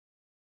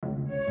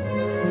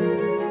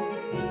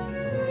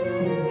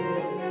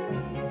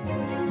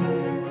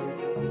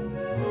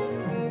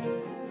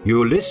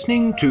You're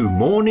listening to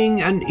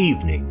Morning and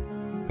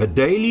Evening, a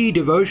daily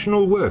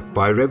devotional work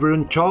by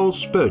Reverend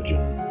Charles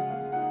Spurgeon.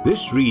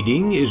 This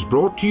reading is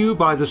brought to you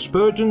by the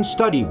Spurgeon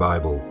Study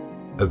Bible,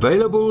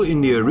 available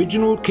in the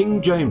original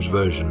King James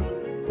Version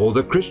or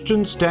the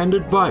Christian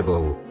Standard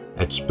Bible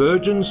at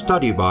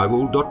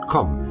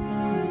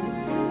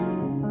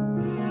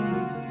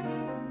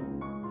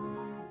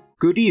spurgeonstudybible.com.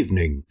 Good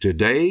evening.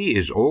 Today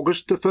is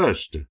August the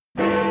 1st.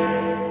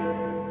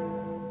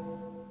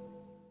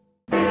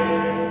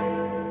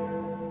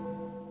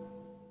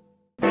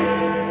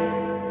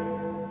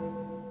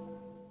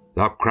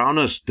 Thou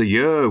crownest the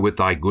year with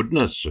thy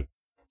goodness.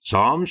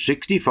 Psalm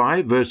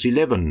 65 verse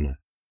 11.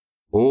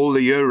 All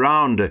the year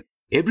round,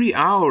 every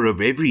hour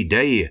of every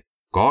day,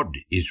 God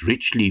is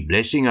richly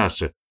blessing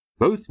us.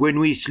 Both when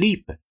we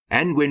sleep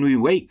and when we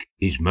wake,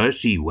 His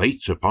mercy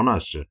waits upon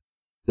us.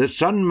 The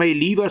sun may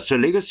leave us a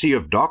legacy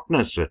of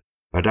darkness,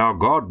 but our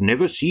God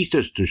never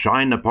ceases to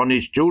shine upon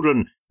His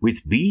children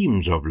with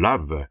beams of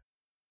love.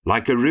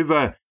 Like a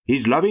river,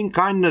 His loving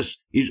kindness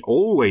is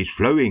always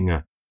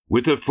flowing,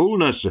 with a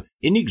fullness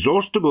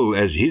inexhaustible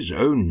as His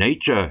own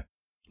nature.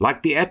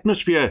 Like the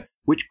atmosphere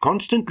which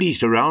constantly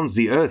surrounds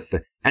the earth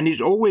and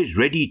is always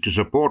ready to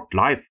support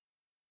life,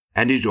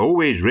 and is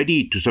always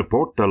ready to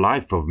support the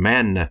life of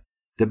man,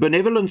 the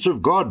benevolence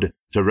of God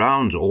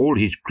surrounds all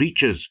His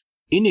creatures.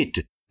 In it,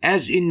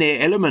 as in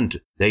their element,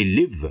 they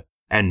live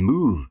and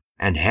move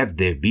and have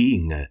their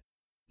being.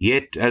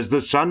 Yet as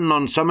the sun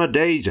on summer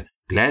days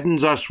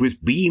gladdens us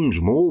with beams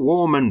more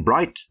warm and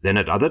bright than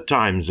at other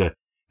times,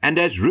 and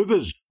as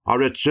rivers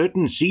are at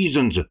certain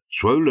seasons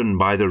swollen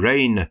by the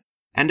rain,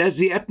 and as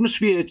the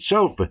atmosphere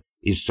itself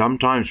is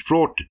sometimes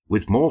fraught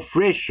with more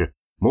fresh,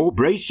 more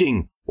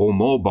bracing, or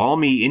more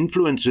balmy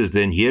influences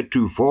than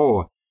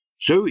heretofore,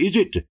 so is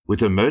it with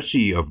the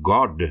mercy of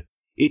God.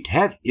 It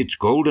hath its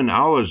golden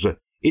hours,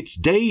 its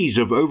days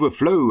of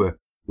overflow,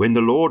 when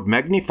the Lord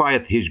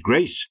magnifieth His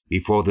grace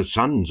before the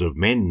sons of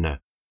men.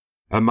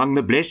 Among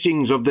the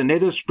blessings of the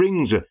nether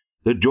springs,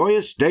 the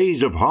joyous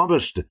days of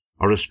harvest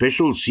are a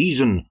special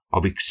season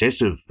of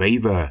excessive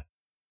favor.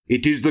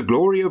 It is the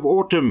glory of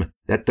autumn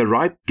that the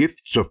ripe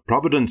gifts of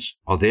providence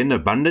are then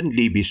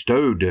abundantly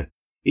bestowed.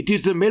 It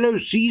is the mellow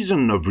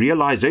season of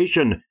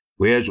realization,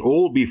 whereas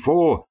all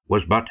before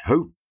was but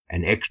hope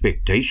and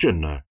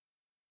expectation.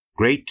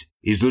 Great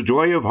is the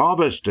joy of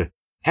harvest.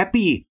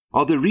 Happy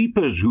are the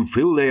reapers who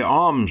fill their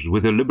arms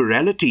with the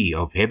liberality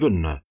of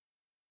heaven.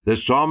 The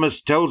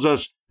psalmist tells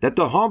us that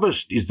the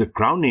harvest is the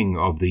crowning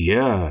of the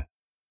year.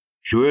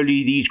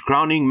 Surely these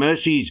crowning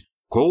mercies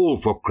call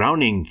for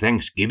crowning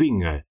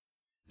thanksgiving.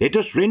 Let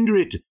us render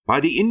it by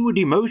the inward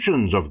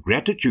emotions of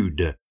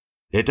gratitude.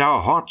 Let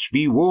our hearts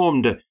be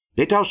warmed,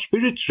 let our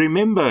spirits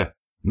remember,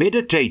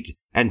 meditate,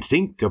 and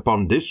think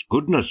upon this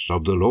goodness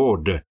of the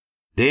Lord.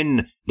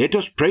 Then let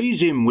us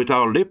praise Him with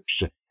our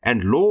lips,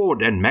 and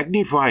laud and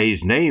magnify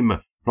His name,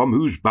 from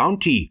whose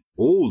bounty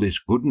all this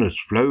goodness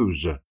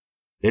flows.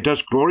 Let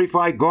us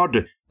glorify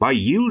God by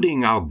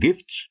yielding our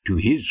gifts to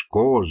His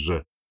cause.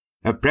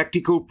 A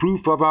practical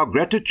proof of our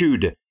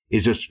gratitude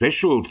is a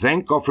special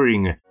thank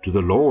offering to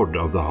the Lord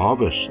of the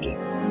harvest.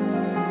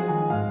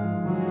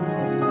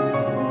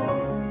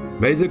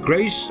 May the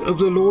grace of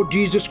the Lord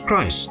Jesus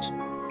Christ,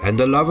 and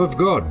the love of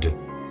God,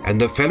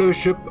 and the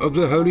fellowship of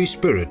the Holy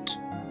Spirit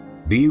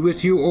be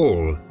with you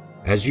all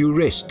as you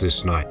rest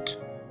this night.